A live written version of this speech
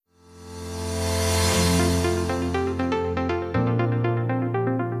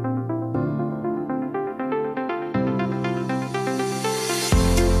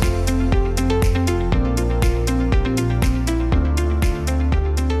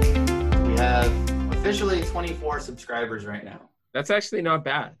officially 24 subscribers right now. That's actually not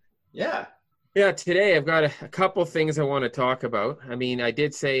bad. Yeah. Yeah, today I've got a couple things I want to talk about. I mean, I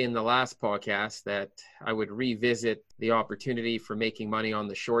did say in the last podcast that I would revisit the opportunity for making money on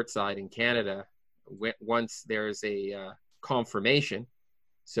the short side in Canada once there's a confirmation.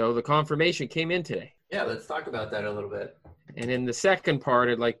 So the confirmation came in today. Yeah, let's talk about that a little bit. And in the second part,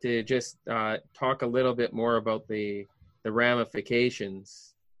 I'd like to just talk a little bit more about the ramifications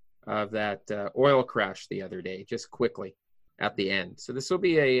of that oil crash the other day, just quickly at the end. So this will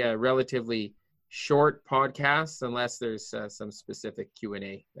be a relatively short podcast unless there's some specific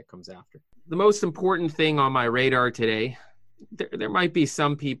Q&A that comes after. The most important thing on my radar today, there might be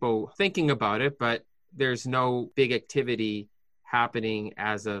some people thinking about it, but there's no big activity happening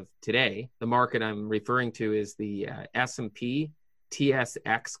as of today. The market I'm referring to is the S&P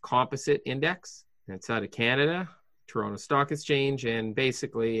TSX Composite Index. It's out of Canada, Toronto Stock Exchange, and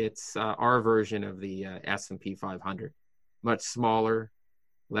basically it's our version of the S&P 500. Much smaller,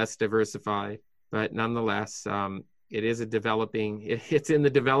 less diversified, but nonetheless, it is it's in the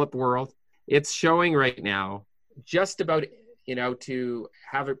developed world. It's showing right now just about, to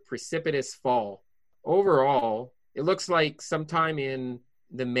have a precipitous fall. Overall, it looks like sometime in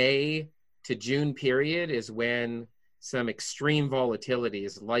the May to June period is when some extreme volatility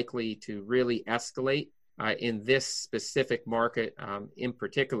is likely to really escalate in this specific market in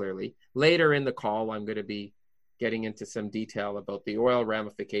particularly. Later in the call, I'm going to be getting into some detail about the oil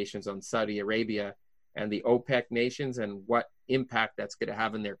ramifications on Saudi Arabia and the OPEC nations and what impact that's going to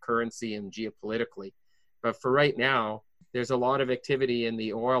have in their currency and geopolitically. But for right now, there's a lot of activity in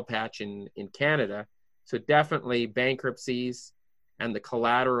the oil patch in Canada. So definitely bankruptcies and the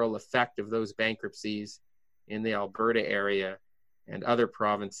collateral effect of those bankruptcies in the Alberta area and other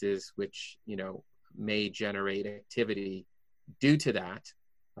provinces, which, may generate activity due to that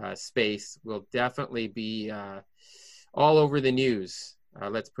space, will definitely be all over the news.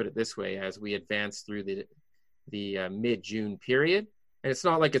 Let's put it this way, as we advance through the mid-June period. And it's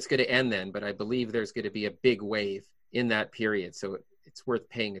not like it's going to end then, but I believe there's going to be a big wave in that period. So it's worth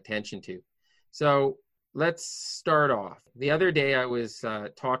paying attention to. So let's start off. The other day I was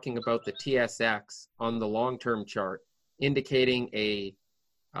talking about the TSX on the long-term chart, indicating a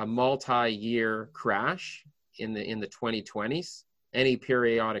multi-year crash in the 2020s. Any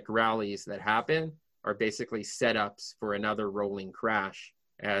periodic rallies that happen are basically setups for another rolling crash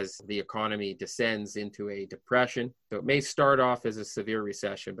as the economy descends into a depression. So it may start off as a severe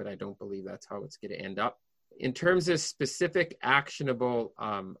recession, but I don't believe that's how it's going to end up. In terms of specific actionable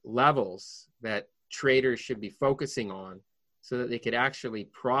levels that traders should be focusing on so that they could actually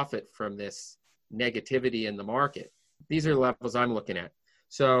profit from this negativity in the market, these are the levels I'm looking at.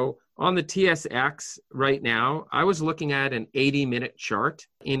 So on the TSX right now, I was looking at an 80-minute chart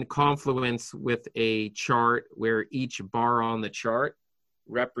in confluence with a chart where each bar on the chart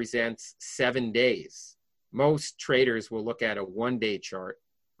represents 7 days. Most traders will look at a one-day chart,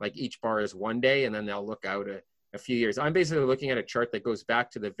 like each bar is 1 day, and then they'll look out a few years. I'm basically looking at a chart that goes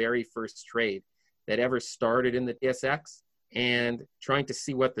back to the very first trade that ever started in the TSX and trying to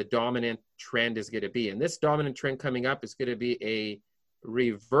see what the dominant trend is going to be. And this dominant trend coming up is going to be a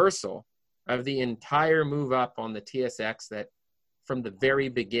reversal of the entire move up on the TSX that from the very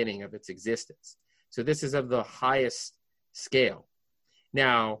beginning of its existence. So this is of the highest scale.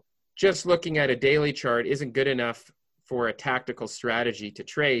 Now, just looking at a daily chart isn't good enough for a tactical strategy to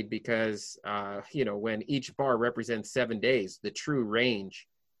trade because, when each bar represents 7 days, the true range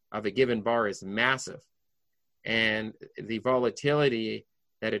of a given bar is massive. And the volatility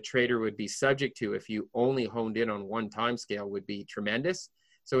that a trader would be subject to if you only honed in on one time scale would be tremendous.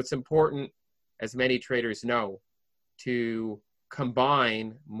 So it's important, as many traders know, to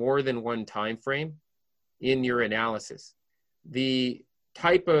combine more than one time frame in your analysis. The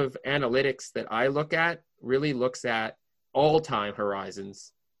type of analytics that I look at really looks at all time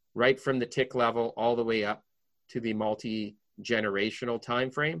horizons, right from the tick level all the way up to the multi-generational time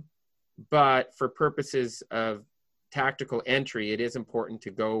frame. But for purposes of tactical entry, it is important to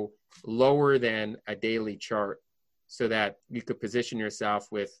go lower than a daily chart so that you could position yourself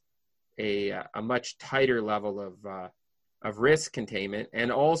with a much tighter level of risk containment,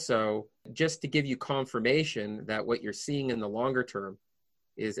 and also just to give you confirmation that what you're seeing in the longer term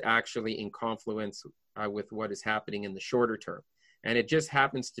is actually in confluence with what is happening in the shorter term. And it just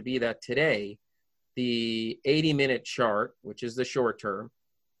happens to be that today, the 80-minute chart, which is the short term,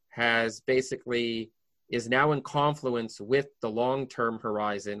 is now in confluence with the long-term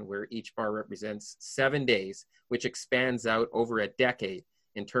horizon where each bar represents 7 days, which expands out over a decade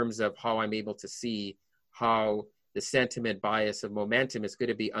in terms of how I'm able to see how the sentiment bias of momentum is going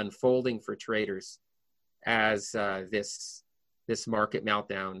to be unfolding for traders as this market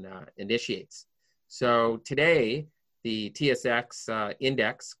meltdown initiates. So today, the TSX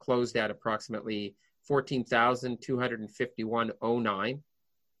index closed at approximately 14,251.09.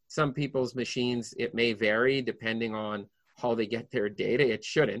 Some people's machines, it may vary depending on how they get their data. It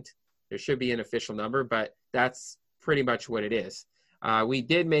shouldn't. There should be an official number, but that's pretty much what it is. We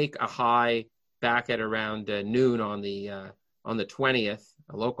did make a high back at around noon on the 20th,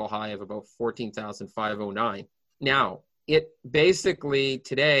 a local high of about 14,509. Now, it basically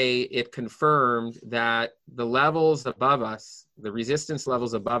today, it confirmed that the levels above us, the resistance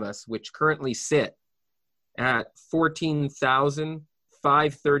levels above us, which currently sit at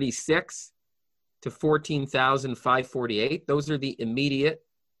 14,536 to 14,548, those are the immediate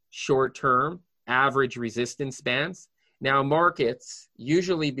short-term average resistance bands. Now, markets,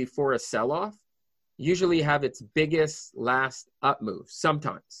 usually before a sell-off, usually have its biggest last up move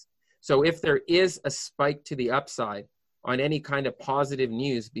sometimes. So if there is a spike to the upside on any kind of positive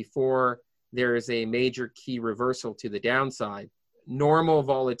news before there is a major key reversal to the downside, normal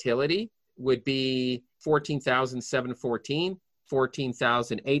volatility would be 14,714,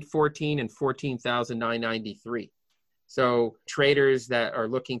 14,814, and 14,993. So traders that are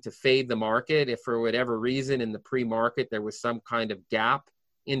looking to fade the market, if for whatever reason in the pre-market there was some kind of gap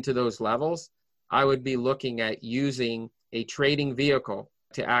into those levels, I would be looking at using a trading vehicle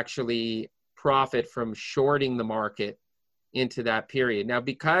to actually profit from shorting the market into that period. Now,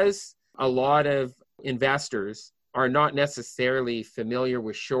 because a lot of investors are not necessarily familiar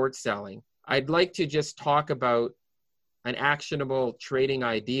with short selling, I'd like to just talk about an actionable trading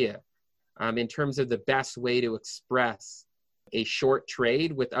idea in terms of the best way to express a short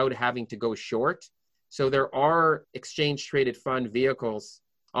trade without having to go short. So there are exchange traded fund vehicles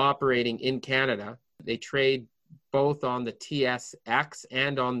operating in Canada. They trade both on the TSX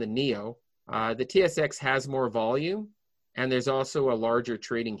and on the NEO. The TSX has more volume, and there's also a larger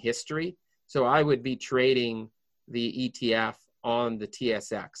trading history. So I would be trading the ETF on the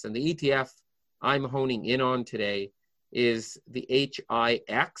TSX. And the ETF I'm honing in on today is the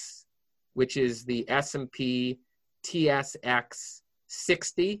HIX, which is the S&P TSX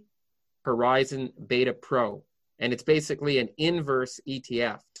 60 Horizon Beta Pro. And it's basically an inverse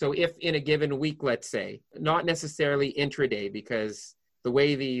ETF. So if in a given week, let's say, not necessarily intraday, because the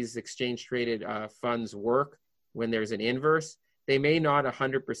way these exchange traded funds work, when there's an inverse, they may not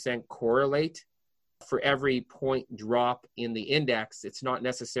 100% correlate. For every point drop in the index, it's not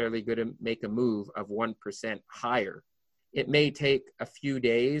necessarily going to make a move of 1% higher. It may take a few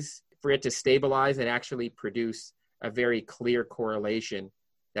days for it to stabilize and actually produce a very clear correlation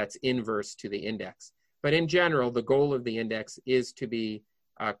that's inverse to the index. But in general, the goal of the index is to be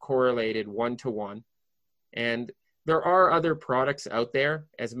correlated 1-to-1. And there are other products out there,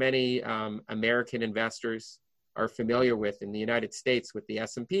 as many American investors are familiar with in the United States with the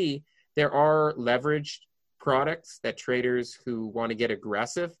S&P. There are leveraged products that traders who want to get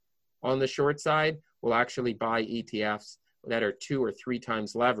aggressive on the short side will actually buy ETFs that are 2 or 3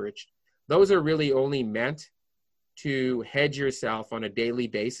 times leveraged. Those are really only meant to hedge yourself on a daily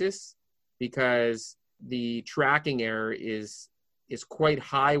basis because the tracking error is quite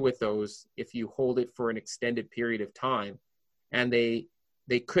high with those if you hold it for an extended period of time. And they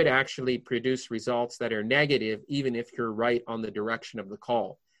could actually produce results that are negative even if you're right on the direction of the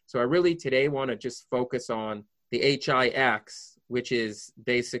call. So I really today want to just focus on the HIX, which is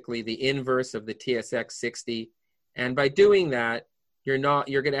basically the inverse of the TSX 60. And by doing that, you're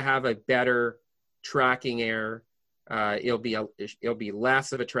going to have a better tracking error. It'll be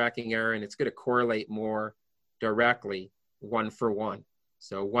less of a tracking error, and it's going to correlate more directly 1-for-1.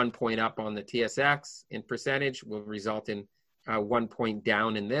 So 1 point up on the TSX in percentage will result in 1 point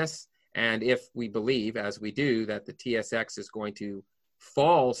down in this. And if we believe, as we do, that the TSX is going to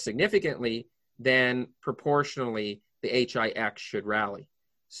fall significantly, then proportionally the HIX should rally.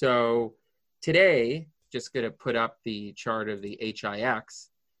 So today, just going to put up the chart of the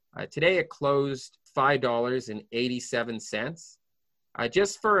HIX. Today it closed $5.87.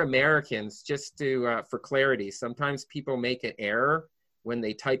 Just for Americans, just to for clarity, sometimes people make an error when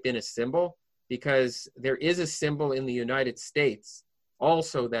they type in a symbol because there is a symbol in the United States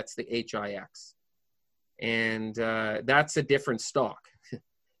also that's the HIX. And that's a different stock.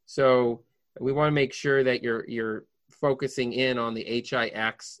 So we want to make sure that you're focusing in on the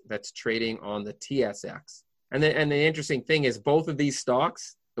HIX that's trading on the TSX. And the interesting thing is both of these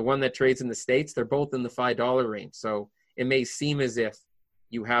stocks, the one that trades in the States, they're both in the $5 range. So it may seem as if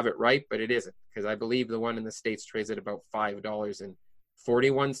you have it right, but it isn't, because I believe the one in the States trades at about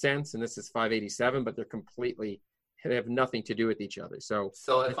 $5.41, and this is $5.87, but they're completely They have nothing to do with each other. So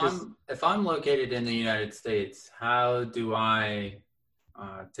if I'm located in the United States, how do I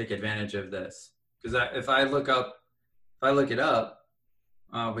take advantage of this? Because if I look it up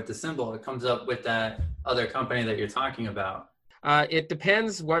with the symbol, it comes up with that other company that you're talking about. It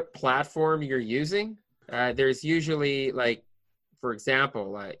depends what platform you're using. There's usually, like, for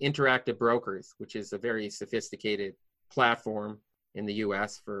example, Interactive Brokers, which is a very sophisticated platform in the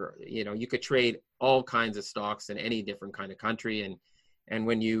US for, you could trade all kinds of stocks in any different kind of country. And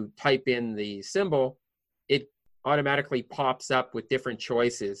when you type in the symbol, it automatically pops up with different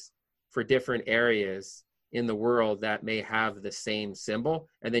choices for different areas in the world that may have the same symbol.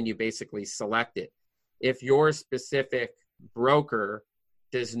 And then you basically select it. If your specific broker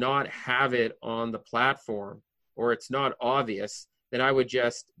does not have it on the platform, or it's not obvious, then I would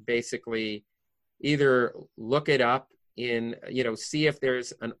just basically either look it up in, see if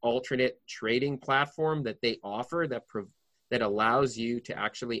there's an alternate trading platform that they offer that allows you to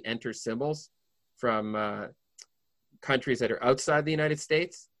actually enter symbols from countries that are outside the United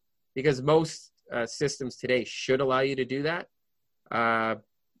States, because most systems today should allow you to do that.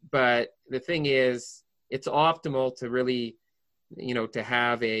 But the thing is, it's optimal to really, to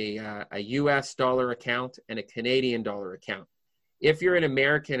have a US dollar account and a Canadian dollar account. If you're an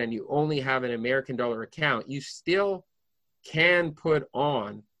American and you only have an American dollar account, you still can put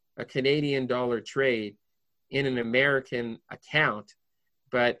on a Canadian dollar trade in an American account,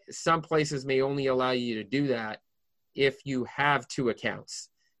 but some places may only allow you to do that if you have two accounts.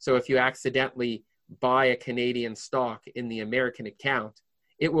 So if you accidentally buy a Canadian stock in the American account,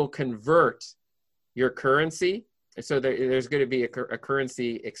 it will convert your currency. So there's going to be a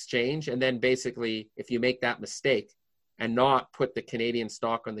currency exchange. And then basically, if you make that mistake and not put the Canadian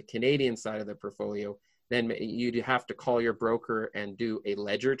stock on the Canadian side of the portfolio, then you'd have to call your broker and do a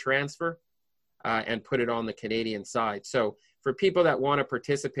ledger transfer and put it on the Canadian side. So for people that want to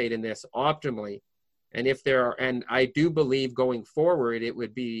participate in this optimally, and I do believe going forward, it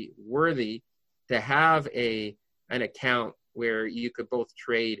would be worthy to have an account where you could both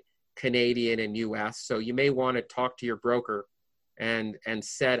trade Canadian and US. So you may want to talk to your broker and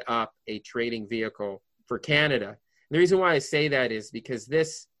set up a trading vehicle for Canada. And the reason why I say that is because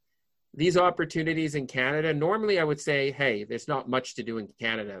these opportunities in Canada, normally I would say, hey, there's not much to do in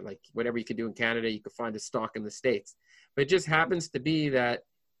Canada. Like whatever you could do in Canada, you could find a stock in the States. But it just happens to be that,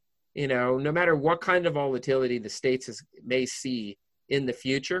 no matter what kind of volatility the States may see in the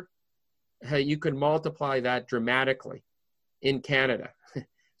future, you could multiply that dramatically in Canada.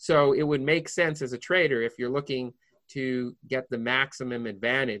 So it would make sense as a trader, if you're looking to get the maximum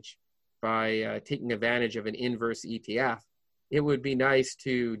advantage by taking advantage of an inverse ETF, it would be nice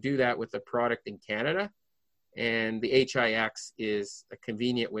to do that with a product in Canada. And the HIX is a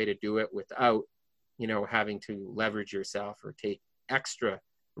convenient way to do it without, having to leverage yourself or take extra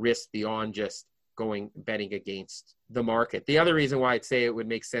risk beyond just betting against the market. The other reason why I'd say it would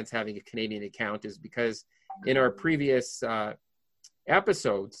make sense having a Canadian account is because in our previous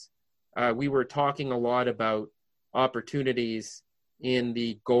episodes, we were talking a lot about opportunities in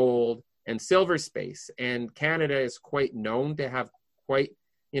the gold and silver space. And Canada is quite known to have quite,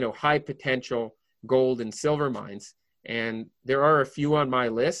 high potential gold and silver mines. And there are a few on my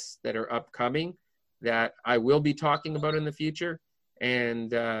list that are upcoming that I will be talking about in the future.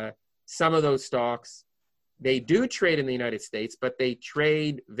 And some of those stocks, they do trade in the United States, but they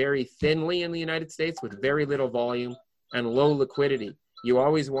trade very thinly in the United States with very little volume and low liquidity. You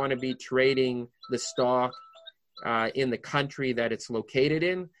always want to be trading the stock in the country that it's located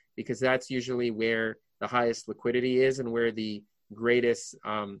in, because that's usually where the highest liquidity is and where the greatest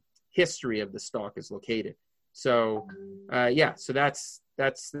history of the stock is located. So so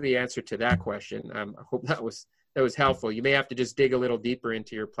that's the answer to that question. I hope that was helpful. You may have to just dig a little deeper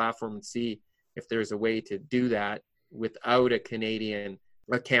into your platform and see if there's a way to do that without a Canadian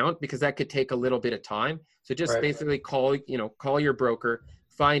account, because that could take a little bit of time. So just basically call your broker,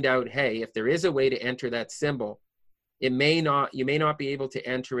 find out, hey, if there is a way to enter that symbol, you may not be able to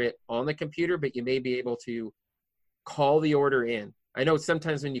enter it on the computer, but you may be able to call the order in. I know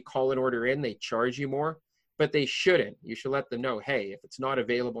sometimes when you call an order in, they charge you more, but they shouldn't. You should let them know, hey, if it's not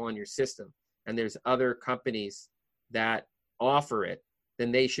available on your system and there's other companies that offer it,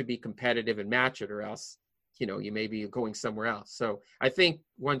 then they should be competitive and match it, or else, you may be going somewhere else. So I think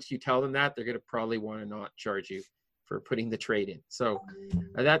once you tell them that, they're going to probably want to not charge you for putting the trade in. So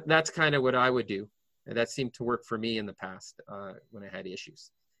that's kind of what I would do. And that seemed to work for me in the past when I had issues.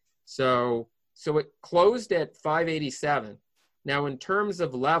 So it closed at 587. Now, in terms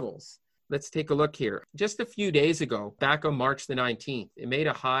of levels, let's take a look here. Just a few days ago, back on March the 19th, it made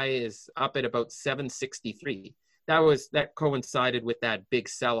a high is up at about 763. that coincided with that big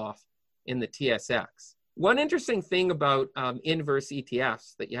sell-off in the TSX. One interesting thing about inverse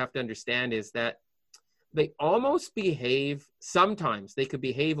ETFs that you have to understand is that they almost behave, sometimes they could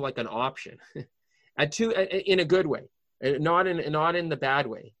behave like an option in a good way, not in the bad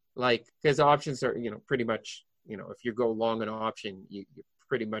way. Like, because options are, pretty much, if you go long an option, you're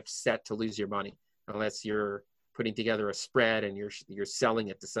pretty much set to lose your money unless you're putting together a spread and you're selling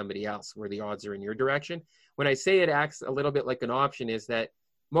it to somebody else where the odds are in your direction. When I say it acts a little bit like an option, is that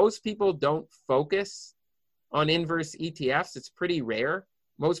most people don't focus on inverse ETFs. It's pretty rare.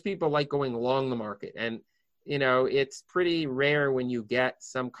 Most people like going long the market, and it's pretty rare when you get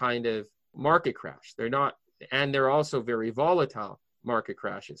some kind of market crash. They're also very volatile market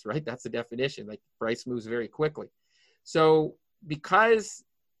crashes, right? That's the definition. Like, price moves very quickly. So because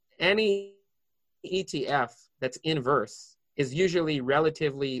any ETF that's inverse is usually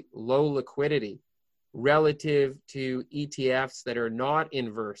relatively low liquidity relative to ETFs that are not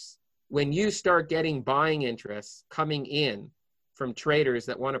inverse, when you start getting buying interests coming in from traders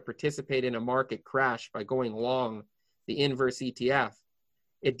that want to participate in a market crash by going long the inverse ETF,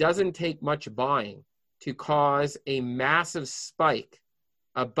 it doesn't take much buying to cause a massive spike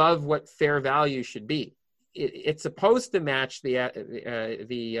above what fair value should be. It's supposed to match the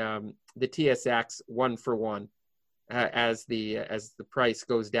TSX 1-for-1 as the price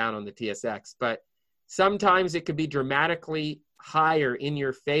goes down on the TSX, but sometimes it could be dramatically higher in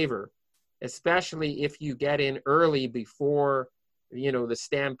your favor, especially if you get in early before the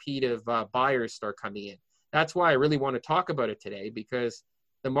stampede of buyers start coming in. That's why I really want to talk about it today, because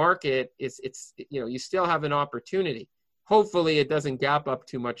the market you still have an opportunity. Hopefully it doesn't gap up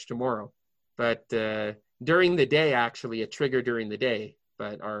too much tomorrow, but during the day, actually a trigger during the day,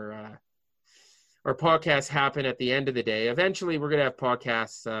 but our podcasts happen at the end of the day. Eventually we're going to have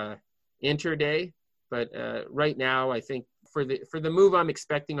podcasts intraday, but right now I think for the move I'm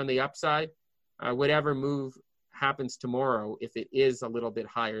expecting on the upside, whatever move happens tomorrow, if it is a little bit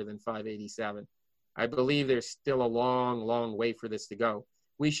higher than 587, I believe there's still a long, long way for this to go.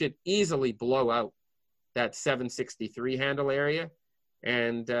 We should easily blow out that 763 handle area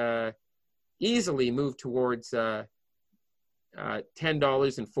and easily move towards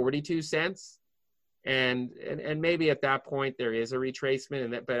 $10.42. And maybe at that point there is a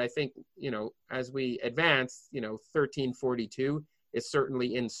retracement, but I think, as we advance, 1342 is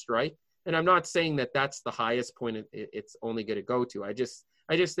certainly in strike. And I'm not saying that that's the highest point it's only going to go to. I just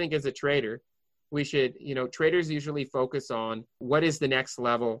think as a trader, we should, traders usually focus on what is the next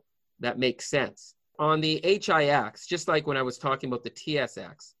level that makes sense. On the HIX, just like when I was talking about the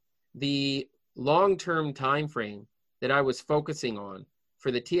TSX, the long-term time frame that I was focusing on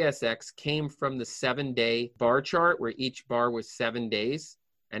for the TSX came from the 7-day bar chart, where each bar was 7 days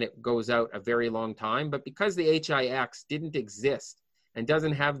and it goes out a very long time. But because the HIX didn't exist and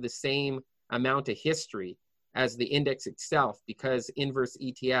doesn't have the same amount of history as the index itself, because inverse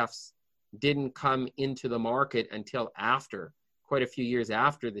ETFs didn't come into the market until quite a few years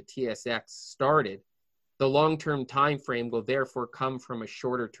after the TSX started, the long-term time frame will therefore come from a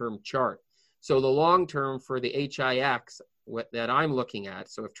shorter-term chart. So the long-term for the HIX that I'm looking at,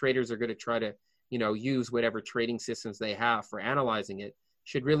 so if traders are going to try to, use whatever trading systems they have for analyzing it,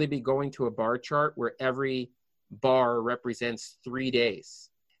 should really be going to a bar chart where every bar represents 3 days.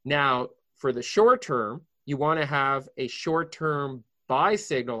 Now, for the short term, you want to have a short-term buy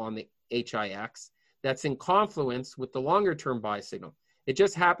signal on the HIX that's in confluence with the longer-term buy signal. It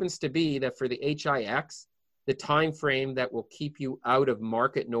just happens to be that for the HIX, the time frame that will keep you out of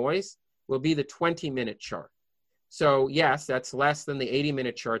market noise will be the 20-minute chart. So yes, that's less than the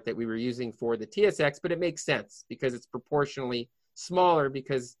 80-minute chart that we were using for the TSX, but it makes sense because it's proportionally smaller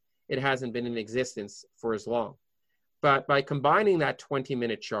because it hasn't been in existence for as long. But by combining that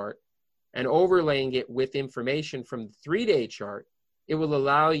 20-minute chart and overlaying it with information from the 3-day chart, it will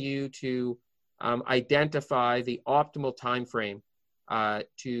allow you to identify the optimal time frame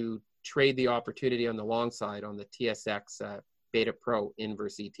to trade the opportunity on the long side on the TSX Beta Pro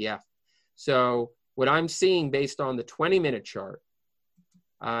inverse ETF. So what I'm seeing based on the 20-minute chart,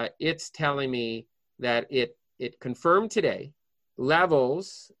 it's telling me that it confirmed today.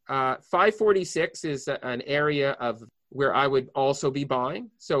 Levels, 546 is an area of where I would also be buying.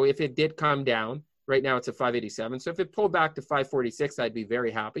 So if it did come down, right now it's at 587. So if it pulled back to 546, I'd be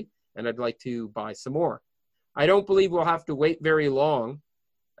very happy and I'd like to buy some more. I don't believe we'll have to wait very long,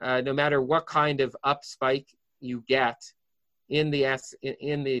 no matter what kind of up spike you get in the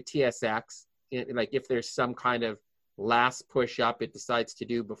TSX. Like if there's some kind of last push up it decides to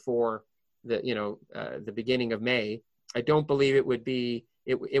do before the beginning of May, I don't believe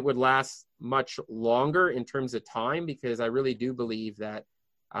it would last much longer in terms of time, because I really do believe that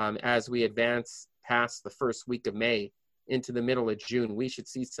as we advance past the first week of May into the middle of June, we should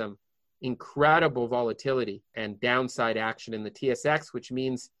see some incredible volatility and downside action in the TSX, which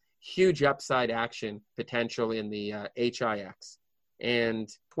means huge upside action potential in the HIX. And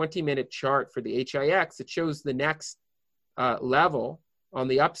 20-minute chart for the HIX, it shows the next level on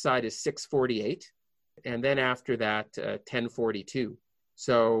the upside is 648. And then after that, 1042.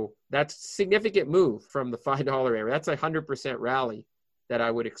 So that's a significant move from the $5 area. That's a 100% rally that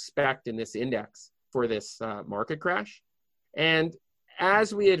I would expect in this index for this market crash. And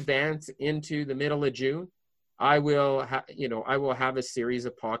as we advance into the middle of June, I will have a series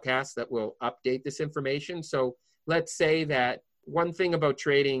of podcasts that will update this information. So let's say that one thing about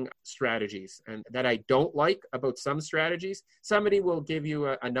trading strategies and that I don't like about some strategies, somebody will give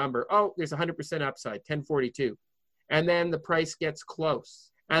you a number. Oh, there's 100% upside, 1042. And then the price gets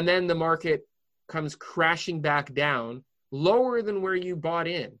close. And then the market comes crashing back down lower than where you bought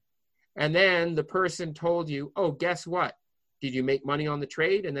in. And then the person told you, oh, guess what? Did you make money on the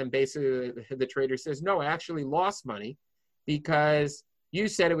trade? And then basically the trader says, no, I actually lost money because you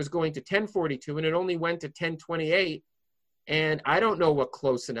said it was going to 1042 and it only went to 1028. And I don't know what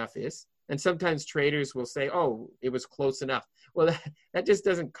close enough is. And sometimes traders will say, oh, it was close enough. Well, that just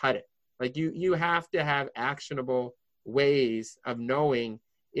doesn't cut it. Like you have to have actionable ways of knowing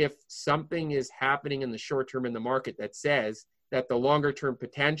if something is happening in the short term in the market that says that the longer term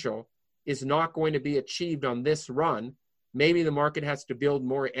potential is not going to be achieved on this run. Maybe the market has to build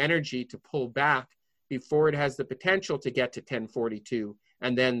more energy to pull back before it has the potential to get to 1042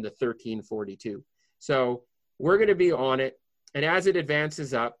 and then the 1342. So we're going to be on it. And as it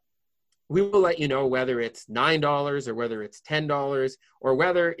advances up, we will let you know whether it's $9 or whether it's $10 or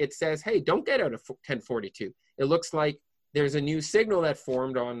whether it says, hey, don't get out of 1042. It looks like there's a new signal that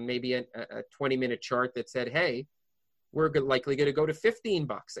formed on maybe a 20-minute chart that said, hey, we're likely going to go to $15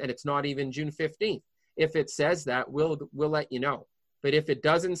 and it's not even June 15th. If it says that, we'll let you know. But if it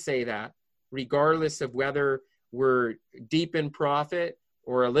doesn't say that, regardless of whether we're deep in profit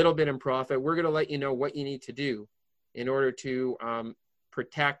or a little bit in profit, we're going to let you know what you need to do in order to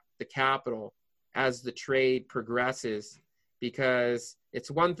protect the capital as the trade progresses. Because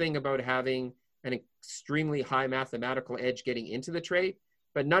it's one thing about having an extremely high mathematical edge getting into the trade,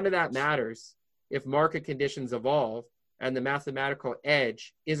 but none of that matters if market conditions evolve and the mathematical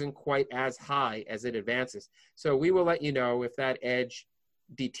edge isn't quite as high as it advances. So we will let you know if that edge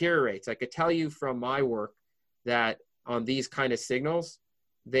deteriorates. I could tell you from my work that on these kind of signals,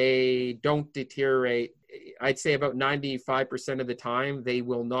 they don't deteriorate. I'd say about 95% of the time, they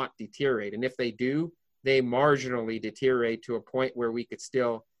will not deteriorate. And if they do, they marginally deteriorate to a point where we could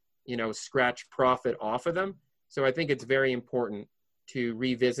still, scratch profit off of them. So I think it's very important to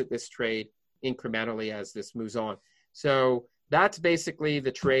revisit this trade incrementally as this moves on. So that's basically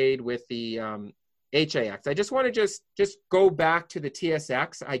the trade with the HIX. I just want to just go back to the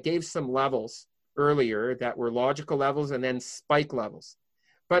TSX. I gave some levels earlier that were logical levels and then spike levels.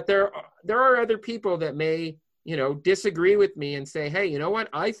 But there are other people that may, disagree with me and say, hey, you know what?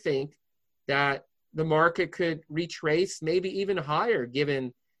 I think that the market could retrace maybe even higher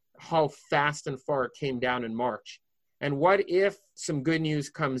given how fast and far it came down in March. And what if some good news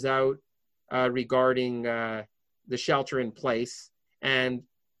comes out regarding the shelter in place and,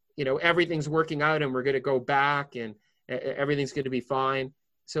 everything's working out and we're going to go back and everything's going to be fine.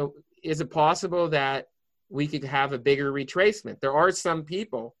 So is it possible that we could have a bigger retracement? There are some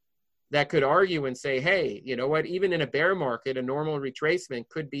people that could argue and say, hey, you know what, even in a bear market, a normal retracement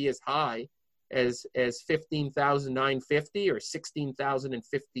could be as high as 15,950 or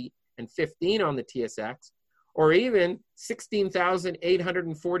 16,050 and 15 on the TSX, or even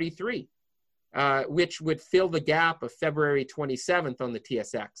 16,843, which would fill the gap of February 27th on the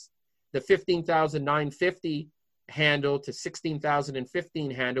TSX. The 15,950 handle to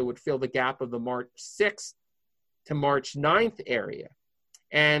 16,015 handle would fill the gap of the March 6th to March 9th area.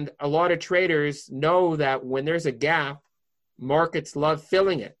 And a lot of traders know that when there's a gap, markets love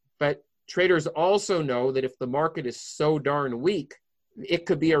filling it. But traders also know that if the market is so darn weak, it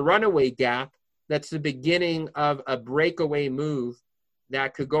could be a runaway gap that's the beginning of a breakaway move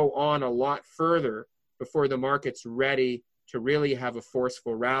that could go on a lot further before the market's ready to really have a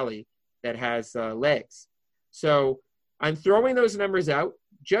forceful rally that has legs. So I'm throwing those numbers out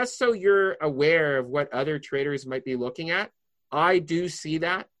just so you're aware of what other traders might be looking at. I do see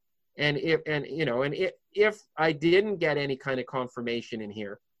that. And if I didn't get any kind of confirmation in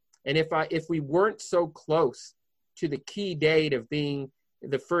here, and if we weren't so close to the key date of being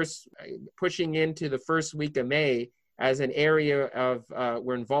the first, pushing into the first week of May as an area of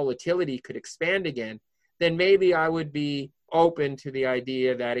where volatility could expand again, then maybe I would be open to the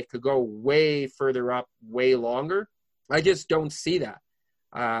idea that it could go way further up, way longer. I just don't see that.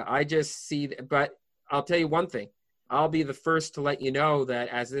 I just see, but I'll tell you one thing. I'll be the first to let you know that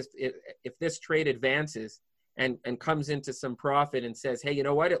if this trade advances and comes into some profit and says, hey, you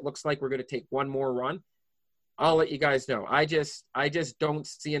know what? It looks like we're going to take one more run. I'll let you guys know. I just don't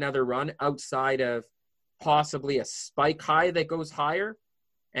see another run outside of possibly a spike high that goes higher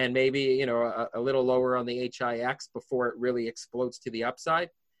and maybe, you know, a little lower on the HIX before it really explodes to the upside.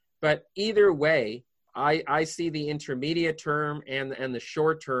 But either way, I see the intermediate term and the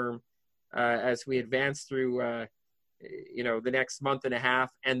short term as we advance through, you know, the next month and a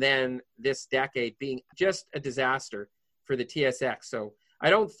half, and then this decade being just a disaster for the TSX. So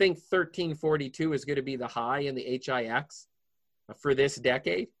I don't think 1342 is going to be the high in the HIX for this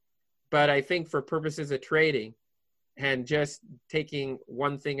decade. But I think for purposes of trading and just taking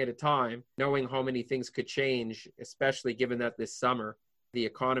one thing at a time, knowing how many things could change, especially given that this summer the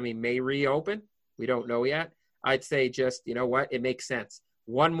economy may reopen, we don't know yet. I'd say just, you know what, it makes sense.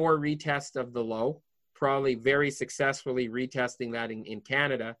 One more retest of the low, probably very successfully retesting that in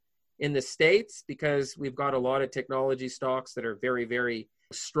Canada. In the States, because we've got a lot of technology stocks that are very, very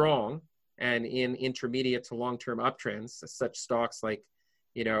strong and in intermediate to long-term uptrends, such stocks like,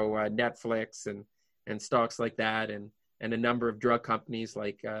 you know, Netflix and stocks like that, and a number of drug companies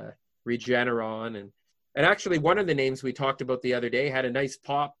like Regeneron. And actually one of the names we talked about the other day had a nice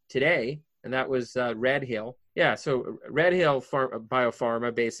pop today, and that was RedHill. Yeah, so RedHill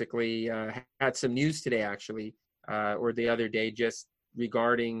Biopharma basically had some news today actually, or the other day, just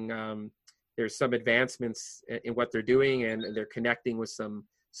regarding there's some advancements in what they're doing, and they're connecting with some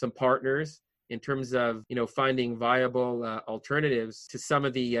partners in terms of, you know, finding viable alternatives to some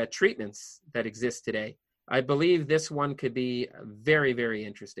of the treatments that exist today. I believe this one could be very, very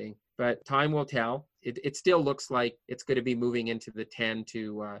interesting, but time will tell. It still looks like it's going to be moving into the $10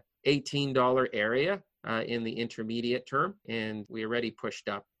 to $18 area in the intermediate term, and we already pushed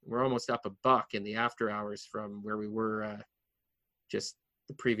up. We're almost up $1 in the after hours from where we were just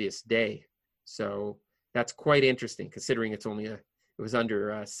the previous day. So that's quite interesting considering it was under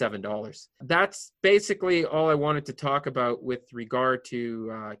 $7. That's basically all I wanted to talk about with regard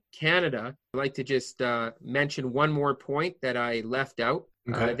to Canada. I'd like to just mention one more point that I left out.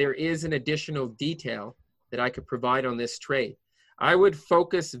 Okay. There is an additional detail that I could provide on this trade. I would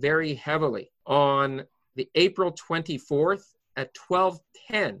focus very heavily on the April 24th at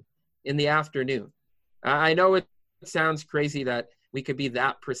 12:10 in the afternoon. I know it sounds crazy that we could be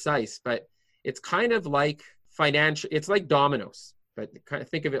that precise, but it's kind of like it's like dominoes. But kind of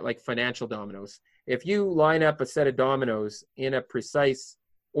think of it like financial dominoes. If you line up a set of dominoes in a precise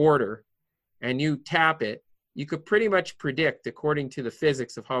order and you tap it, you could pretty much predict, according to the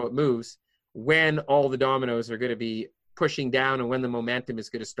physics of how it moves, when all the dominoes are going to be pushing down and when the momentum is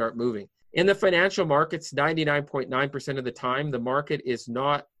going to start moving. In the financial markets, 99.9% of the time, the market is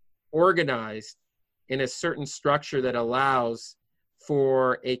not organized in a certain structure that allows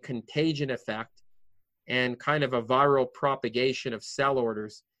for a contagion effect and kind of a viral propagation of sell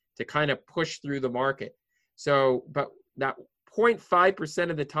orders to kind of push through the market. So, but that 0.5%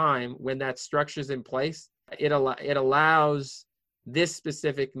 of the time when that structure is in place, it allows this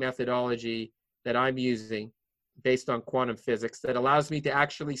specific methodology that I'm using based on quantum physics that allows me to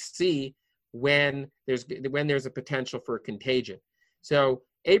actually see when there's a potential for a contagion. So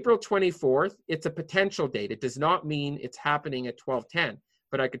April 24th, it's a potential date. It does not mean it's happening at 12:10,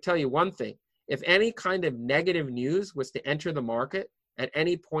 but I could tell you one thing. If any kind of negative news was to enter the market at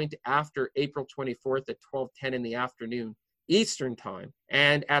any point after April 24th at 12:10 in the afternoon, Eastern time,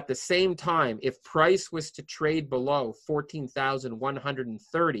 and at the same time, if price was to trade below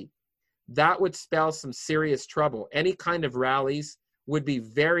 14,130, that would spell some serious trouble. Any kind of rallies would be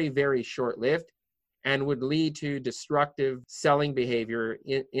very, very short-lived and would lead to destructive selling behavior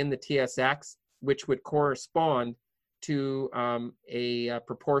in the TSX, which would correspond to a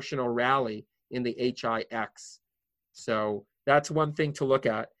proportional rally in the HIX. So that's one thing to look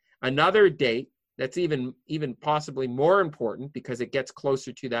at. Another date that's even possibly more important, because it gets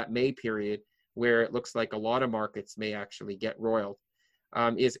closer to that May period where it looks like a lot of markets may actually get roiled,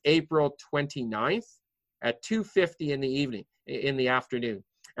 is April 29th at 2:50 in the afternoon.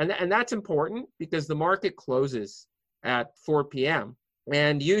 And that's important because the market closes at 4 p.m.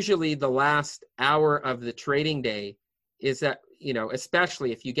 And usually the last hour of the trading day is that, you know,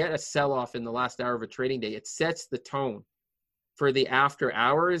 especially if you get a sell-off in the last hour of a trading day, it sets the tone for the after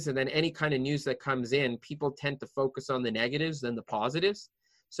hours. And then any kind of news that comes in, people tend to focus on the negatives than the positives.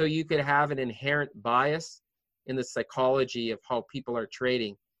 So you could have an inherent bias in the psychology of how people are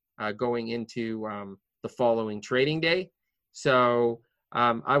trading going into the following trading day. So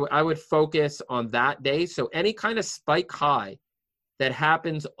I would focus on that day. So any kind of spike high that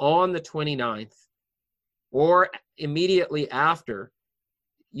happens on the 29th or immediately after,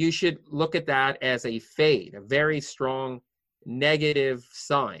 you should look at that as a fade, a very strong negative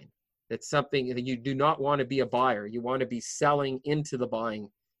sign. That's something that you do not want to be a buyer. You want to be selling into the buying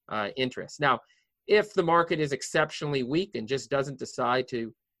interest. Now, if the market is exceptionally weak and just doesn't decide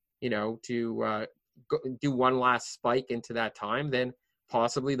to, do one last spike into that time, then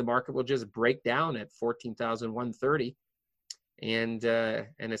possibly the market will just break down at 14,130. And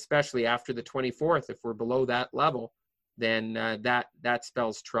especially after the 24th, if we're below that level, then that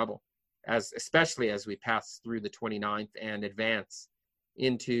spells trouble, especially as we pass through the 29th and advance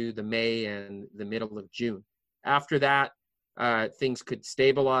into the May and the middle of June. After that, things could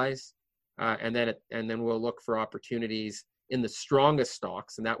stabilize, and then we'll look for opportunities in the strongest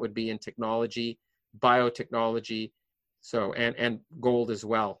stocks, and that would be in technology, biotechnology, so and gold as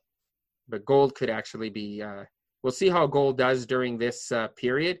well. But gold could actually be. We'll see how gold does during this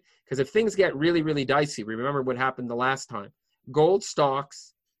period, because if things get really, really dicey, remember what happened the last time. Gold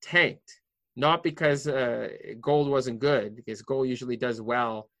stocks tanked, not because gold wasn't good, because gold usually does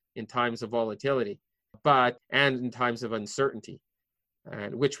well in times of volatility, and in times of uncertainty,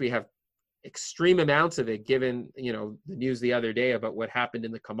 which we have extreme amounts of it, given the news the other day about what happened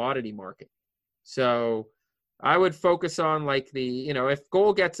in the commodity market. So I would focus on if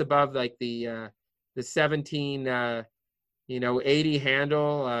gold gets above the 1780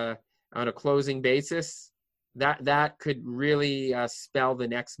 handle on a closing basis, that could really spell the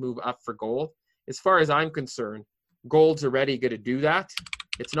next move up for gold. As far as I'm concerned, gold's already going to do that.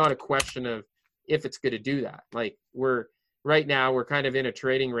 It's not a question of if it's going to do that. Right now we're kind of in a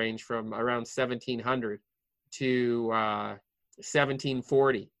trading range from around 1700 to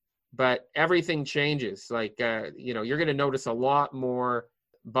 1740, but everything changes. You're going to notice a lot more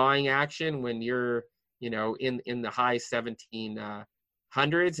buying action when you're in the high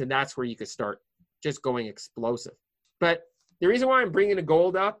 1700s, and that's where you could start just going explosive. But the reason why I'm bringing the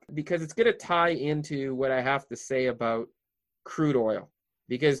gold up, because it's going to tie into what I have to say about crude oil.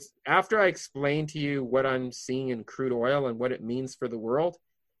 Because after I explain to you what I'm seeing in crude oil and what it means for the world,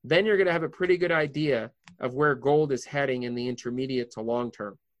 then you're going to have a pretty good idea of where gold is heading in the intermediate to long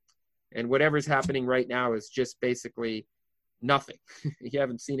term. And whatever's happening right now is just basically nothing. You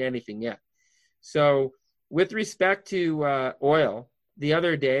haven't seen anything yet. So with respect to oil, the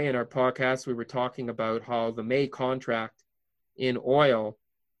other day in our podcast, we were talking about how the May contract in oil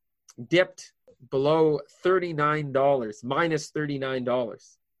dipped below $39, minus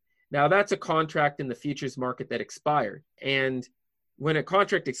 $39. Now, that's a contract in the futures market that expired. And when a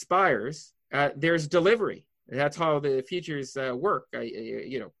contract expires, there's delivery. That's how the futures work.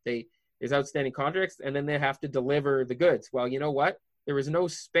 There's outstanding contracts, and then they have to deliver the goods. Well, you know what? There was no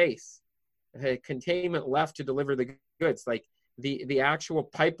space, containment left to deliver the goods. The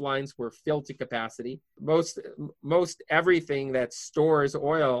actual pipelines were filled to capacity. Most everything that stores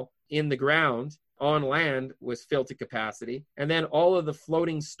oil in the ground on land was filled to capacity. And then all of the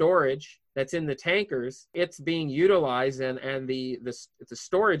floating storage that's in the tankers, it's being utilized, and the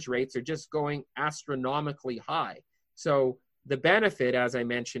storage rates are just going astronomically high. So the benefit, as I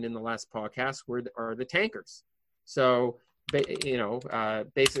mentioned in the last podcast, are the tankers. So,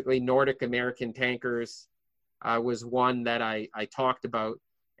 basically Nordic American Tankers was one that I talked about,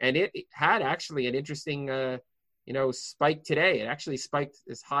 and it had actually an interesting, spike today. It actually spiked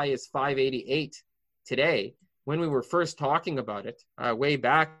as high as 588 today. When we were first talking about it way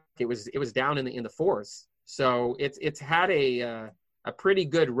back, it was down in the fours. So it's had a pretty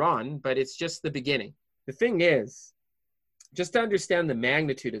good run, but it's just the beginning. The thing is, just to understand the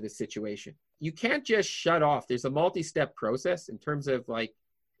magnitude of the situation, you can't just shut off. There's a multi-step process in terms of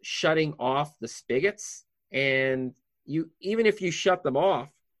shutting off the spigots. And even if you shut them off,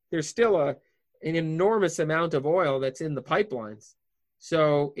 there's still an enormous amount of oil that's in the pipelines.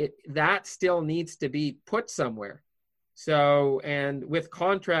 So that still needs to be put somewhere. So, and with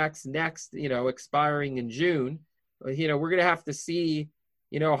contracts next, expiring in June, we're going to have to see,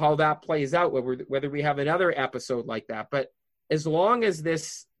 how that plays out, whether we have another episode like that. But as long as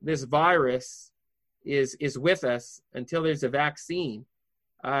this virus is with us until there's a vaccine,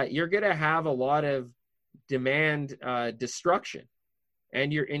 you're going to have a lot of demand destruction,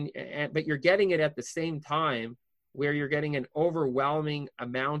 but you're getting it at the same time where you're getting an overwhelming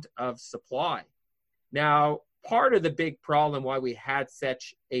amount of supply. Now, part of the big problem why we had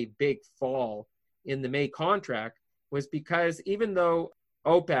such a big fall in the May contract was because even though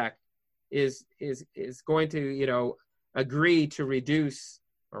OPEC is going to, agree to reduce,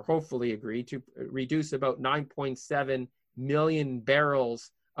 or hopefully agree to reduce, about 9.7 million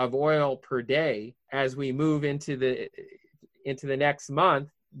barrels of oil per day as we move into the next month.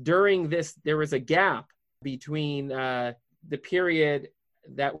 During this, there was a gap between the period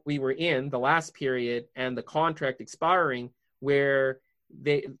that we were in, the last period, and the contract expiring, where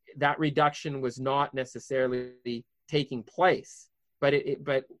that reduction was not necessarily taking place. But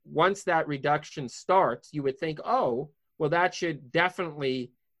once that reduction starts, you would think, oh, well, that should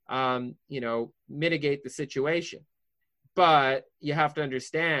definitely mitigate the situation. But you have to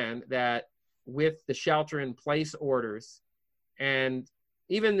understand that with the shelter-in-place orders, and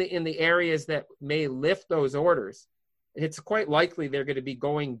even in the areas that may lift those orders, it's quite likely they're going to be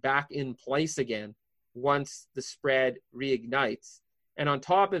going back in place again once the spread reignites. And on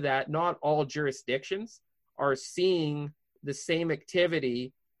top of that, not all jurisdictions are seeing the same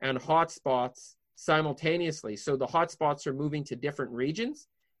activity and hotspots simultaneously. So the hotspots are moving to different regions,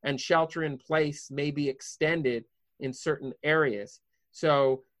 and shelter in place may be extended in certain areas.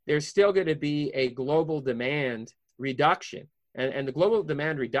 So there's still going to be a global demand reduction. And the global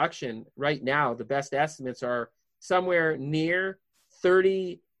demand reduction right now, the best estimates are somewhere near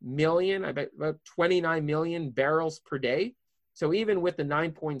 30 million, I bet about 29 million barrels per day. So even with the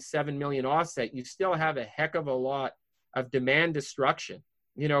 9.7 million offset, you still have a heck of a lot of demand destruction,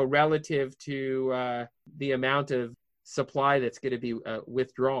 relative to the amount of supply that's going to be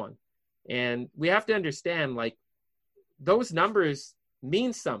withdrawn. And we have to understand, those numbers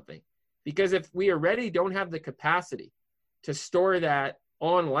mean something, because if we already don't have the capacity to store that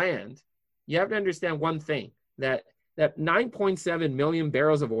on land, you have to understand one thing, that 9.7 million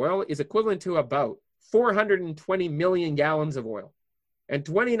barrels of oil is equivalent to about 420 million gallons of oil. And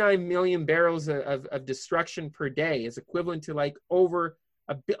 29 million barrels of destruction per day is equivalent to over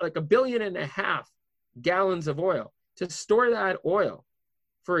a billion and a half gallons of oil. To store that oil,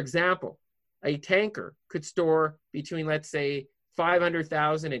 for example, a tanker could store between, let's say,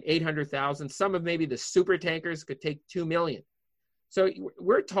 500,000 and 800,000. Some of maybe the super tankers could take 2 million. So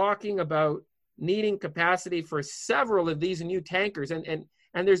we're talking about needing capacity for several of these new tankers. And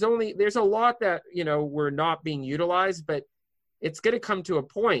there's a lot that, were not being utilized, but it's going to come to a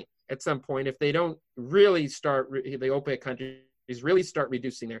point at some point, if they don't really the OPEC countries really start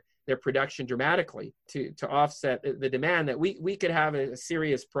reducing their production dramatically to offset the demand, that we could have a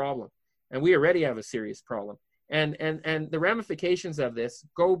serious problem. And we already have a serious problem. And the ramifications of this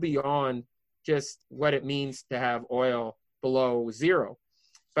go beyond just what it means to have oil below zero.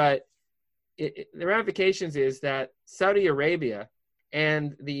 But the ramifications is that Saudi Arabia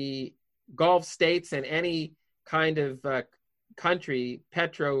and the Gulf states and any kind of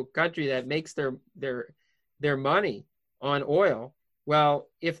petro country that makes their money on oil, well,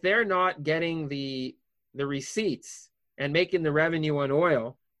 if they're not getting the receipts and making the revenue on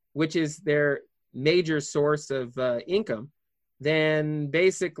oil, which is their major source of income, then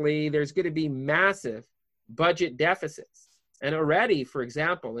basically there's going to be massive budget deficits. And already, for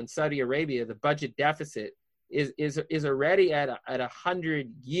example, in Saudi Arabia, the budget deficit is already at a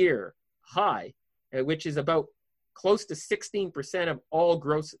 100-year high, which is about close to 16% of all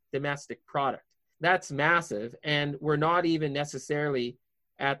gross domestic product. That's massive, and we're not even necessarily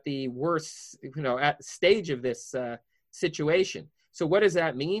at the worst, at the stage of this situation. So what does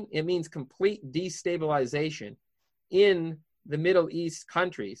that mean? It means complete destabilization in the Middle East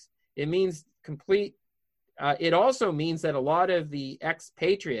countries. It means it also means that a lot of the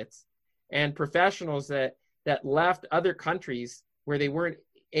expatriates and professionals that left other countries where they weren't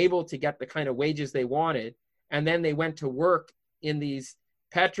able to get the kind of wages they wanted, and then they went to work in these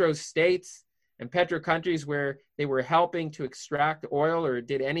petro states and petro countries where they were helping to extract oil or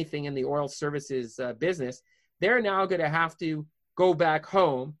did anything in the oil services business, they're now going to have to go back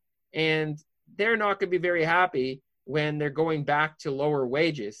home, and they're not going to be very happy when they're going back to lower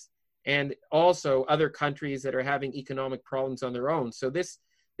wages, and also other countries that are having economic problems on their own. So this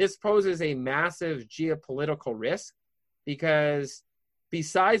poses a massive geopolitical risk, because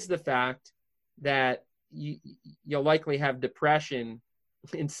besides the fact that you'll likely have depression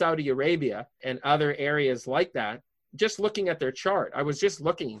in Saudi Arabia and other areas like that, just looking at their chart, I was just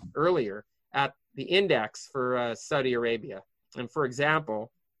looking earlier at the index for Saudi Arabia. And for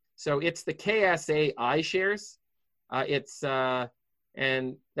example, so it's the KSA iShares.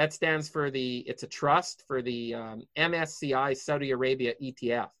 And that stands for it's a trust for the MSCI Saudi Arabia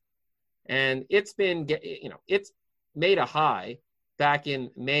ETF. And it's been, it's made a high back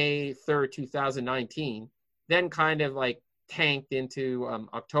in May 3rd, 2019, then kind of tanked into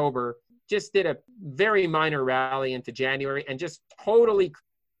October, just did a very minor rally into January, and just totally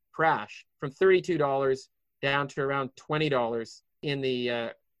crash from $32 down to around $20 in the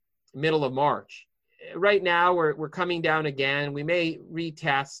middle of March. Right now, we're coming down again. We may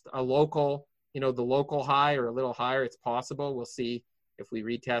retest a local, the local high or a little higher. It's possible. We'll see if we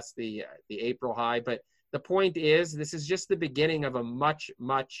retest the April high. But the point is, this is just the beginning of a much,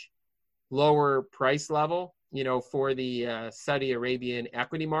 much lower price level, for the Saudi Arabian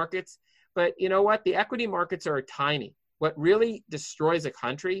equity markets. But you know what? The equity markets are tiny. What really destroys a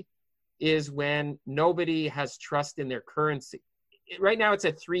country is when nobody has trust in their currency. Right now it's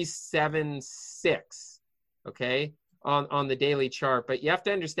at 376, okay, on the daily chart. But you have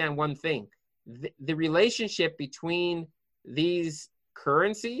to understand one thing. The relationship between these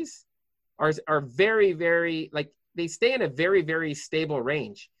currencies are very, very, like, they stay in a very, very stable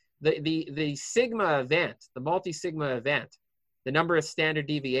range. The sigma event, the multi-sigma event, the number of standard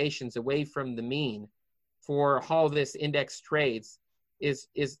deviations away from the mean for how this index trades is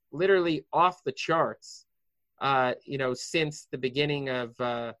literally off the charts, since the beginning of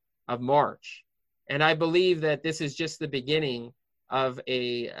March. And I believe that this is just the beginning of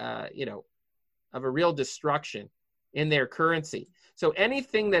a real destruction in their currency. So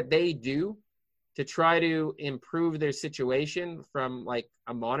anything that they do to try to improve their situation from like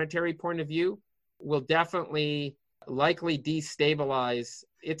a monetary point of view will definitely likely destabilize.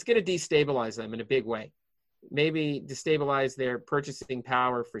 It's going to destabilize them in a big way. Maybe destabilize their purchasing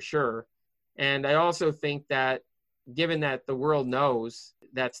power for sure. And I also think that given that the world knows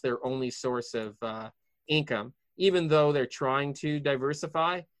that's their only source of income, even though they're trying to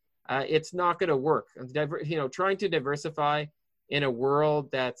diversify, it's not going to work. Trying to diversify in a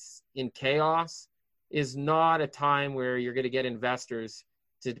world that's in chaos is not a time where you're going to get investors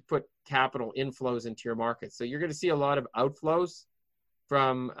to put capital inflows into your market. So you're going to see a lot of outflows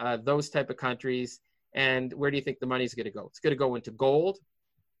from those type of countries. And where do you think the money's going to go? It's going to go into gold,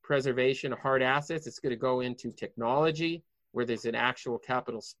 preservation of hard assets. It's going to go into technology, where there's an actual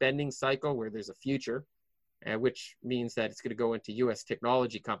capital spending cycle, where there's a future, which means that it's going to go into U.S.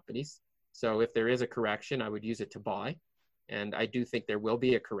 technology companies. So if there is a correction, I would use it to buy. And I do think there will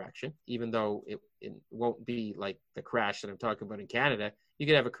be a correction, even though it won't be like the crash that I'm talking about in Canada. You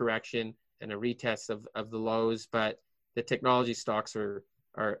could have a correction and a retest of the lows, but the technology stocks are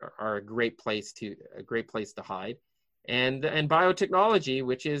a great place to hide. And biotechnology,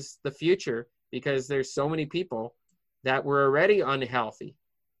 which is the future, because there's so many people that were already unhealthy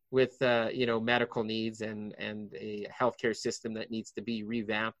with medical needs and a healthcare system that needs to be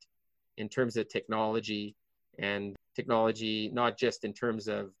revamped in terms of technology, and technology not just in terms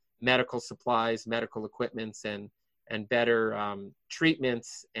of medical supplies, medical equipments, and better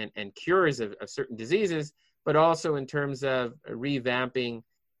treatments and cures of certain diseases, but also in terms of revamping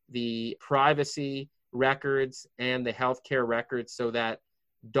the privacy records and the healthcare records, so that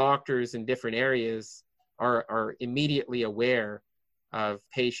doctors in different areas are immediately aware of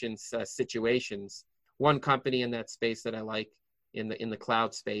patients' situations. One company in that space that I like in the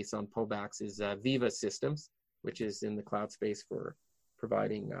cloud space on pullbacks is Viva Systems, which is in the cloud space for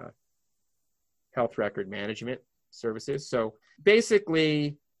providing health record management services. So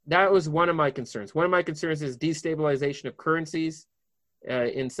basically, that was one of my concerns. One of my concerns is destabilization of currencies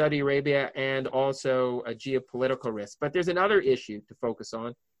in Saudi Arabia, and also a geopolitical risk. But there's another issue to focus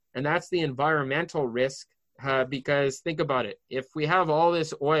on, and that's the environmental risk, because think about it. If we have all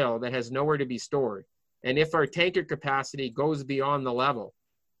this oil that has nowhere to be stored, and if our tanker capacity goes beyond the level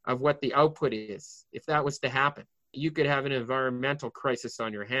of what the output is, if that was to happen, you could have an environmental crisis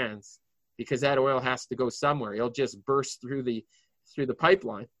on your hands, because that oil has to go somewhere. It'll just burst through the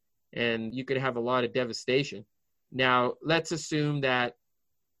pipeline, and you could have a lot of devastation. Now, let's assume that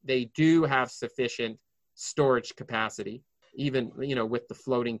they do have sufficient storage capacity, even, with the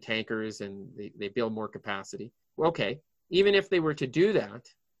floating tankers, and they build more capacity. Okay, even if they were to do that,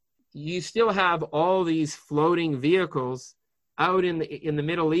 you still have all these floating vehicles out in the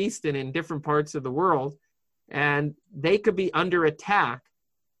Middle East and in different parts of the world, and they could be under attack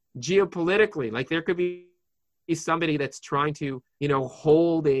geopolitically. Like, there could be somebody that's trying to,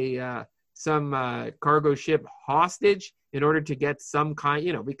 hold some cargo ship hostage in order to get some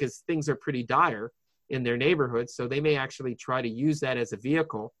kind, because things are pretty dire in their neighborhoods. So they may actually try to use that as a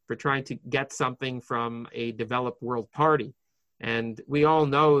vehicle for trying to get something from a developed world party. And we all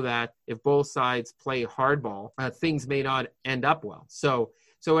know that if both sides play hardball, things may not end up well. So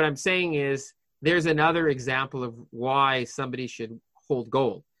what I'm saying is, there's another example of why somebody should hold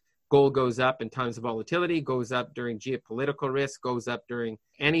gold. Gold goes up in times of volatility, goes up during geopolitical risk, goes up during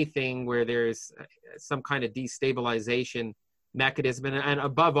anything where there's some kind of destabilization mechanism. And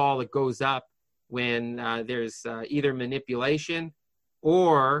above all, it goes up when there's either manipulation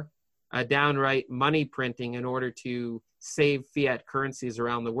or a downright money printing in order to save fiat currencies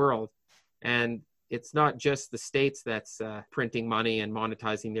around the world. And it's not just the States that's printing money and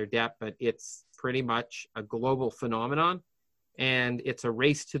monetizing their debt, but it's pretty much a global phenomenon. And it's a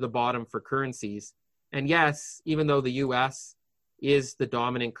race to the bottom for currencies. And yes, even though the US is the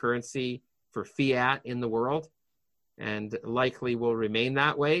dominant currency for fiat in the world and likely will remain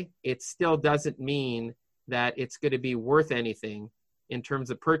that way, it still doesn't mean that it's going to be worth anything in terms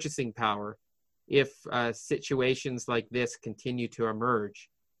of purchasing power if situations like this continue to emerge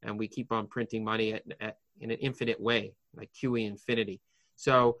and we keep on printing money in an infinite way, like QE infinity.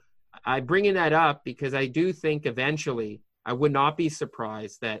 So I bring that up because I do think eventually I would not be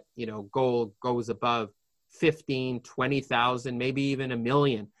surprised that, gold goes above 15, 20,000, maybe even 1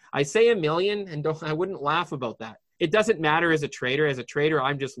 million. I say 1 million and I wouldn't laugh about that. It doesn't matter as a trader. As a trader,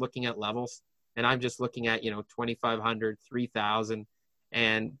 I'm just looking at levels and I'm just looking at, 2,500, 3,000.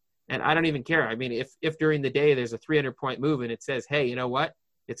 And I don't even care. I mean, if during the day there's a 300-point move and it says, hey, you know what?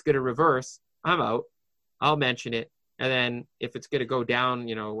 It's going to reverse, I'm out. I'll mention it. And then if it's going to go down,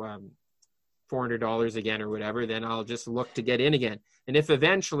 $400 again or whatever, then I'll just look to get in again. And if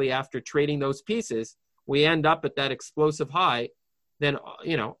eventually after trading those pieces, we end up at that explosive high, then,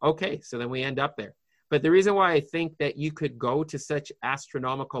 okay, so then we end up there. But the reason why I think that you could go to such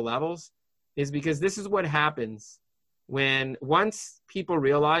astronomical levels is because this is what happens when once people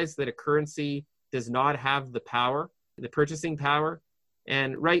realize that a currency does not have the power, the purchasing power.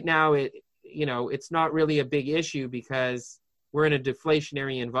 And right now it's not really a big issue because we're in a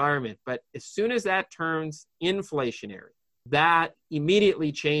deflationary environment. But as soon as that turns inflationary, that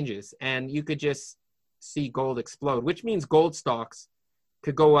immediately changes and you could just see gold explode, which means gold stocks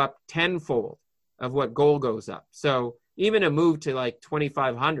could go up tenfold of what gold goes up. So even a move to like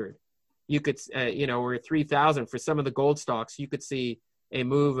 2,500, you could, or 3,000 for some of the gold stocks, you could see a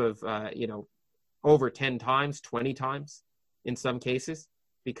move of, over 10 times, 20 times in some cases,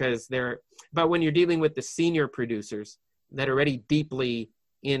 because but when you're dealing with the senior producers that are already deeply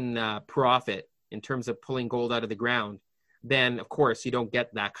in profit in terms of pulling gold out of the ground, then of course you don't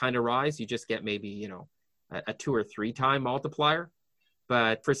get that kind of rise. You just get maybe, a 2 or 3 time multiplier.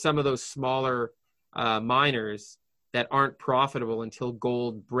 But for some of those smaller miners that aren't profitable until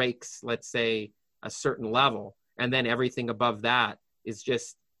gold breaks, let's say, a certain level, and then everything above that is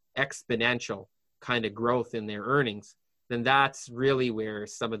just exponential kind of growth in their earnings, then that's really where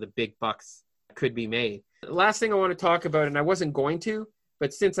some of the big bucks could be made. The last thing I want to talk about, and I wasn't going to,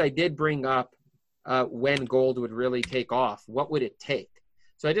 but since I did bring up when gold would really take off, what would it take?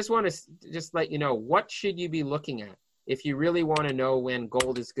 So I just want to just let you know, what should you be looking at if you really want to know when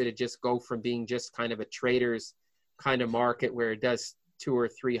gold is going to just go from being just kind of a trader's kind of market where it does 200 or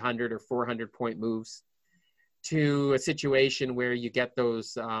 300 or 400 point moves to a situation where you get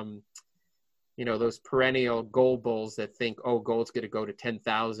those, those perennial gold bulls that think, oh, gold's going to go to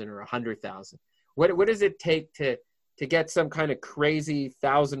 10,000 or 100,000. What does it take to get some kind of crazy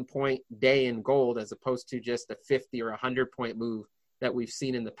 1,000-point day in gold as opposed to just a 50 or 100-point move that we've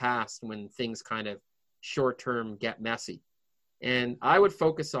seen in the past when things kind of short-term get messy? And I would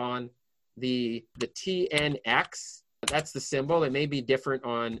focus on the TNX. That's the symbol. It may be different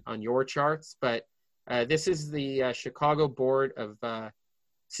on your charts, but this is the Chicago Board of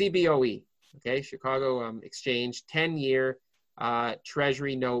CBOE, okay, Chicago Exchange 10-year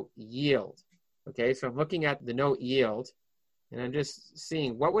Treasury note yield. Okay, so I'm looking at the note yield, and I'm just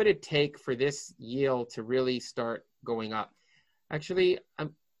seeing what would it take for this yield to really start going up. Actually,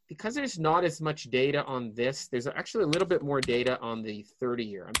 because there's not as much data on this, there's actually a little bit more data on the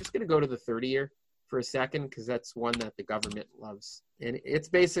 30-year. I'm just going to go to the 30-year for a second because that's one that the government loves. And it's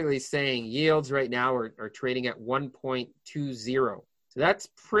basically saying yields right now are trading at 1.20. So that's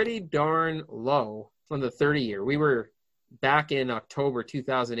pretty darn low on the 30-year. We were back in October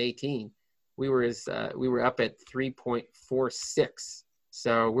 2018. We were up at 3.46.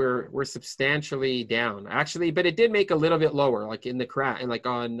 So we're substantially down, actually, but it did make a little bit lower, like in the crash, and like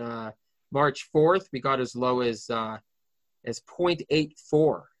on March 4th, we got as low as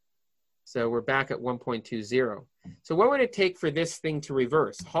 0.84. So we're back at 1.20. So what would it take for this thing to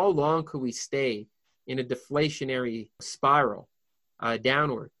reverse? How long could we stay in a deflationary spiral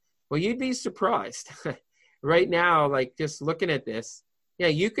downward? Well, you'd be surprised. Right now, like just looking at this, yeah,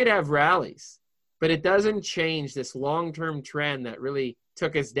 you could have rallies, but it doesn't change this long-term trend that really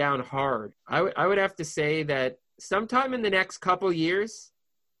took us down hard. I would have to say that sometime in the next couple years,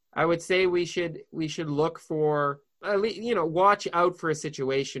 I would say we should look for, watch out for a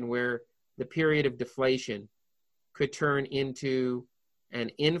situation where the period of deflation could turn into an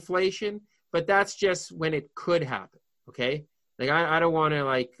inflation, but that's just when it could happen, okay? Like, I don't want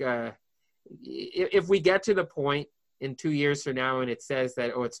to if we get to the point in 2 years from now and it says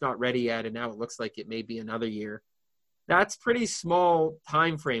that, oh, it's not ready yet, and now it looks like it may be another year, that's pretty small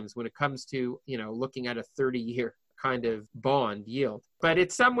time frames when it comes to, looking at a 30-year kind of bond yield. But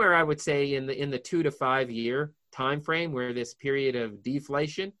it's somewhere, I would say, in the 2 to 5 year time frame where this period of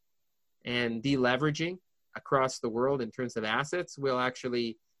deflation and deleveraging across the world in terms of assets will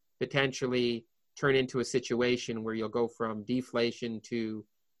actually potentially turn into a situation where you'll go from deflation to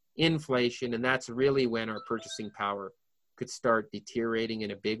inflation, and that's really when our purchasing power could start deteriorating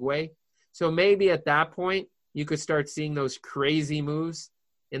in a big way. So maybe at that point, you could start seeing those crazy moves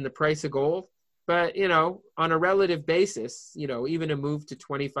in the price of gold. But, on a relative basis, even a move to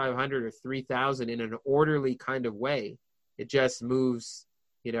 2,500 or 3,000 in an orderly kind of way, it just moves,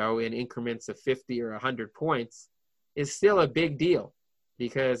 in increments of 50 or 100 points, is still a big deal.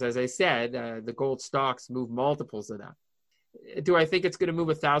 Because, as I said, the gold stocks move multiples of that. Do I think it's going to move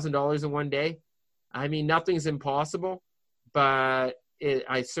 $1,000 in one day? I mean, nothing's impossible, but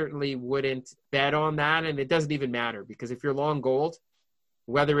I certainly wouldn't bet on that. And it doesn't even matter, because if you're long gold,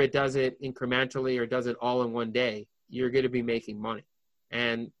 whether it does it incrementally or does it all in one day, you're going to be making money.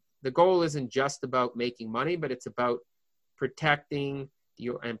 And the goal isn't just about making money, but it's about protecting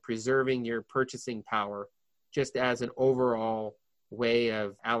you and preserving your purchasing power just as an overall way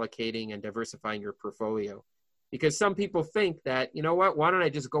of allocating and diversifying your portfolio. Because some people think that, why don't I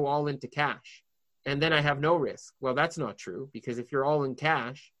just go all into cash and then I have no risk? Well, that's not true, because if you're all in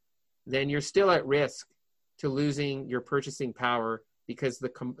cash, then you're still at risk to losing your purchasing power, because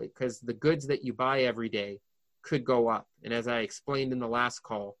the goods that you buy every day could go up. And as I explained in the last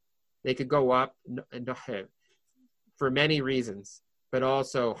call, they could go up for many reasons, but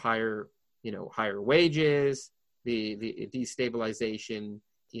also higher wages, the destabilization,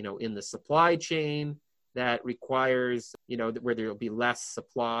 in the supply chain that requires, where there'll be less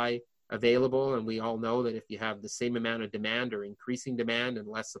supply available. And we all know that if you have the same amount of demand or increasing demand and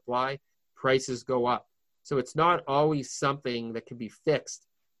less supply, prices go up. So it's not always something that can be fixed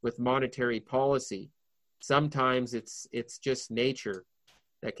with monetary policy. Sometimes it's just nature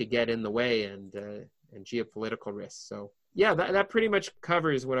that could get in the way, and geopolitical risks. So yeah, that pretty much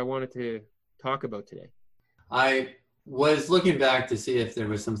covers what I wanted to talk about today. I was looking back to see if there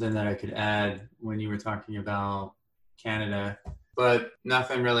was something that I could add when you were talking about Canada, but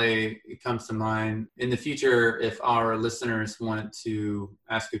nothing really comes to mind. In the future, if our listeners want to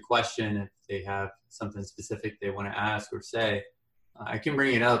ask a question, if they have something specific they want to ask or say, I can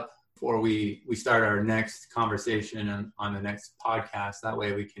bring it up before we start our next conversation on the next podcast. That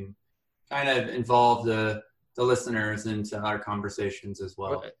way we can kind of involve the listeners into our conversations as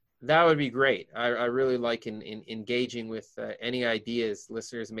well. That would be great. I really like in engaging with any ideas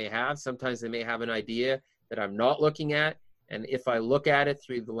listeners may have. Sometimes they may have an idea that I'm not looking at, and if I look at it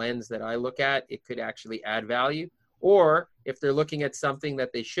through the lens that I look at, it could actually add value. Or if they're looking at something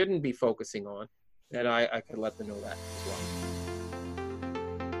that they shouldn't be focusing on, then I could let them know that as well.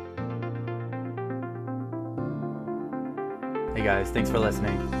 Hey guys, thanks for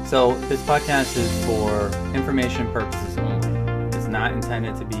listening. So this podcast is for information purposes only. It's not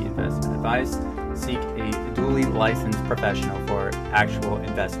intended to be investment advice. Seek a duly licensed professional for actual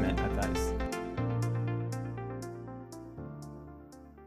investment advice.